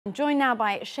I'm joined now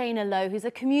by Shaina Low, who's a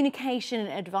communication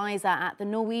advisor at the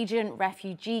Norwegian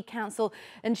Refugee Council,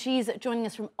 and she's joining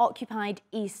us from occupied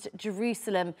East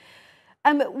Jerusalem.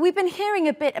 We've been hearing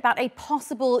a bit about a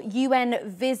possible UN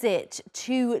visit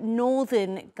to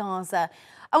northern Gaza.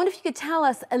 I wonder if you could tell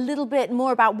us a little bit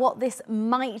more about what this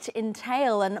might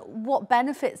entail and what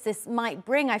benefits this might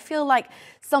bring. I feel like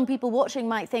some people watching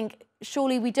might think,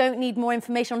 surely we don't need more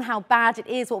information on how bad it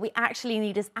is. What we actually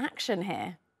need is action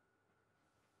here.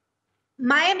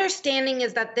 My understanding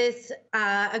is that this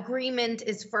agreement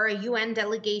is for a UN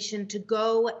delegation to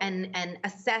go and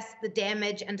assess the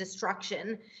damage and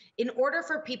destruction in order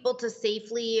for people to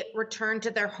safely return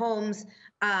to their homes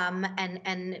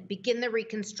and begin the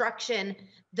reconstruction.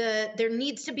 There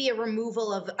needs to be a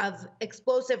removal of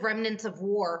explosive remnants of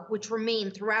war, which remain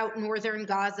throughout northern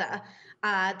Gaza.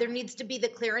 There needs to be the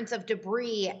clearance of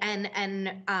debris and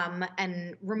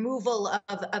removal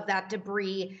of that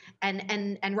debris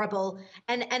and rubble,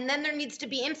 and then there needs to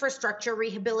be infrastructure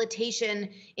rehabilitation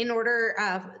in order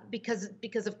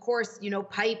because of course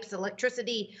pipes,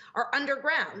 electricity are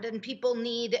underground, and people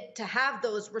need to have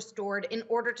those restored in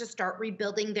order to start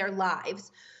rebuilding their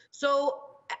lives. So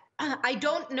I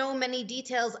don't know many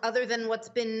details other than what's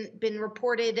been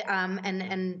reported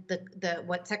and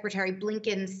what Secretary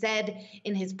Blinken said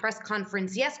in his press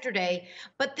conference yesterday.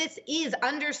 But this is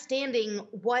understanding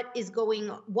what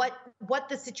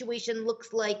the situation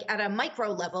looks like at a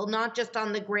micro level, not just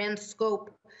on the grand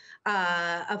scope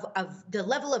of the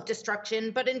level of destruction,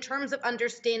 but in terms of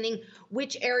understanding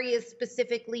which areas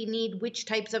specifically need which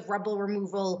types of rubble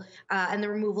removal and the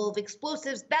removal of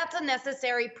explosives. That's a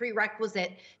necessary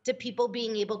prerequisite to people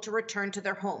being able to return to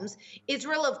their homes.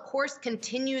 Israel, of course,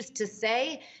 continues to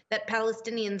say that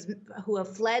Palestinians who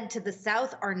have fled to the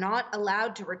south are not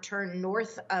allowed to return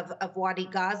north of Wadi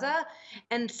Gaza.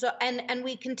 And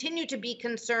we continue to be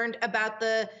concerned about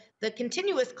the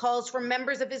continuous calls from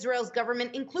members of Israel's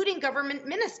government, including government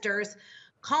ministers,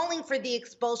 calling for the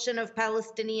expulsion of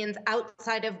Palestinians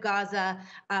outside of Gaza,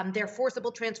 their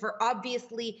forcible transfer.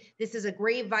 Obviously, this is a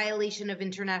grave violation of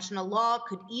international law,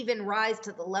 could even rise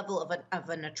to the level of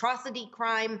an atrocity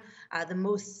crime, the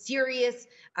most serious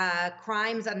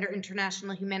crimes under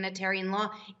international humanitarian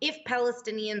law, if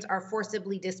Palestinians are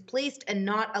forcibly displaced and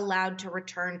not allowed to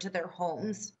return to their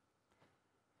homes.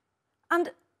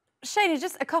 And Shaina,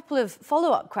 just a couple of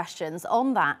follow-up questions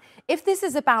on that. If this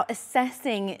is about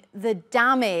assessing the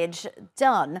damage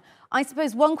done, I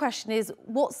suppose one question is,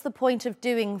 what's the point of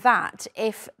doing that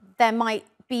if there might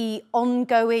be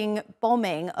ongoing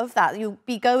bombing of that? You'll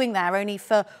be going there only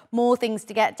for more things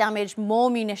to get damaged,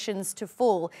 more munitions to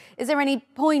fall. Is there any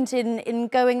point in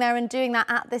going there and doing that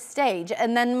at this stage?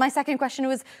 And then my second question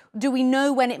was, do we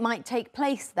know when it might take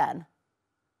place then?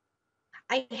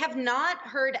 I have not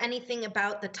heard anything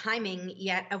about the timing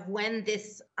yet of when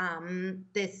this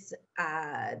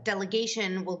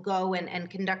delegation will go and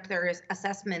conduct their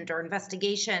assessment or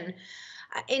investigation.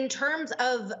 In terms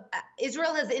of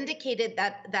Israel has indicated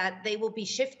that they will be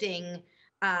shifting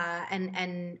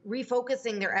and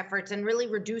refocusing their efforts and really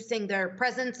reducing their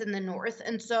presence in the north.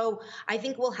 And so I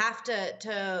think we'll have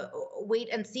to wait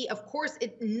and see. Of course,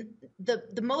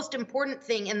 the most important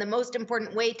thing and the most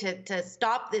important way to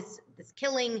stop this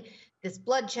killing, this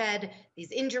bloodshed,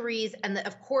 these injuries, and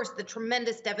of course the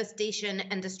tremendous devastation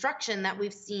and destruction that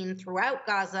we've seen throughout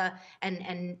Gaza and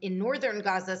in northern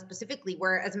Gaza specifically,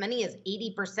 where as many as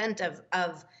 80%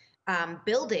 of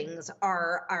buildings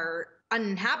are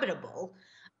uninhabitable,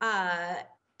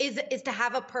 is to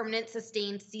have a permanent,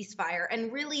 sustained ceasefire.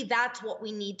 And really, that's what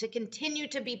we need to continue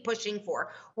to be pushing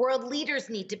for. World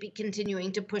leaders need to be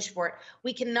continuing to push for it.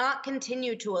 We cannot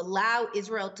continue to allow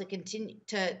Israel to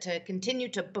continue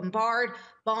to bombard,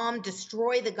 bomb,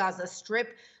 destroy the Gaza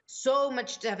Strip. So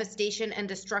much devastation and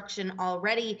destruction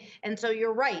already. And so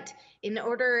you're right. In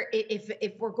order,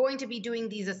 if we're going to be doing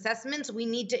these assessments, we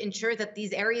need to ensure that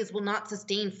these areas will not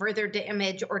sustain further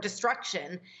damage or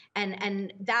destruction.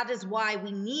 And that is why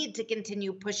we need to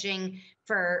continue pushing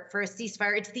for a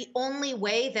ceasefire. It's the only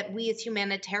way that we as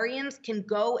humanitarians can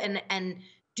go and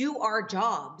do our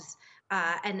jobs.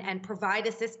 And provide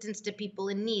assistance to people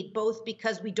in need, both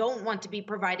because we don't want to be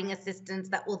providing assistance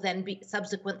that will then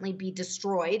subsequently be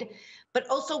destroyed, but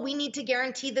also we need to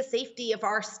guarantee the safety of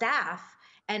our staff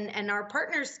and our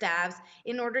partner staffs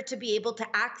in order to be able to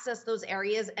access those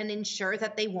areas and ensure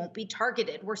that they won't be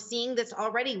targeted. We're seeing this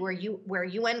already where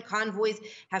UN convoys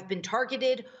have been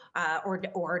targeted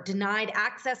or denied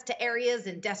access to areas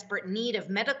in desperate need of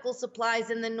medical supplies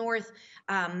in the north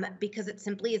because it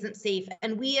simply isn't safe.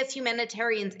 And we as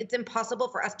humanitarians, it's impossible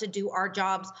for us to do our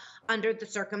jobs under the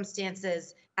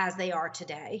circumstances as they are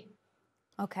today.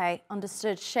 Okay,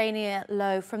 understood. Shaina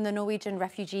Low from the Norwegian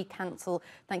Refugee Council,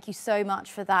 thank you so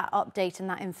much for that update and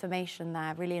that information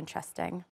there. Really interesting.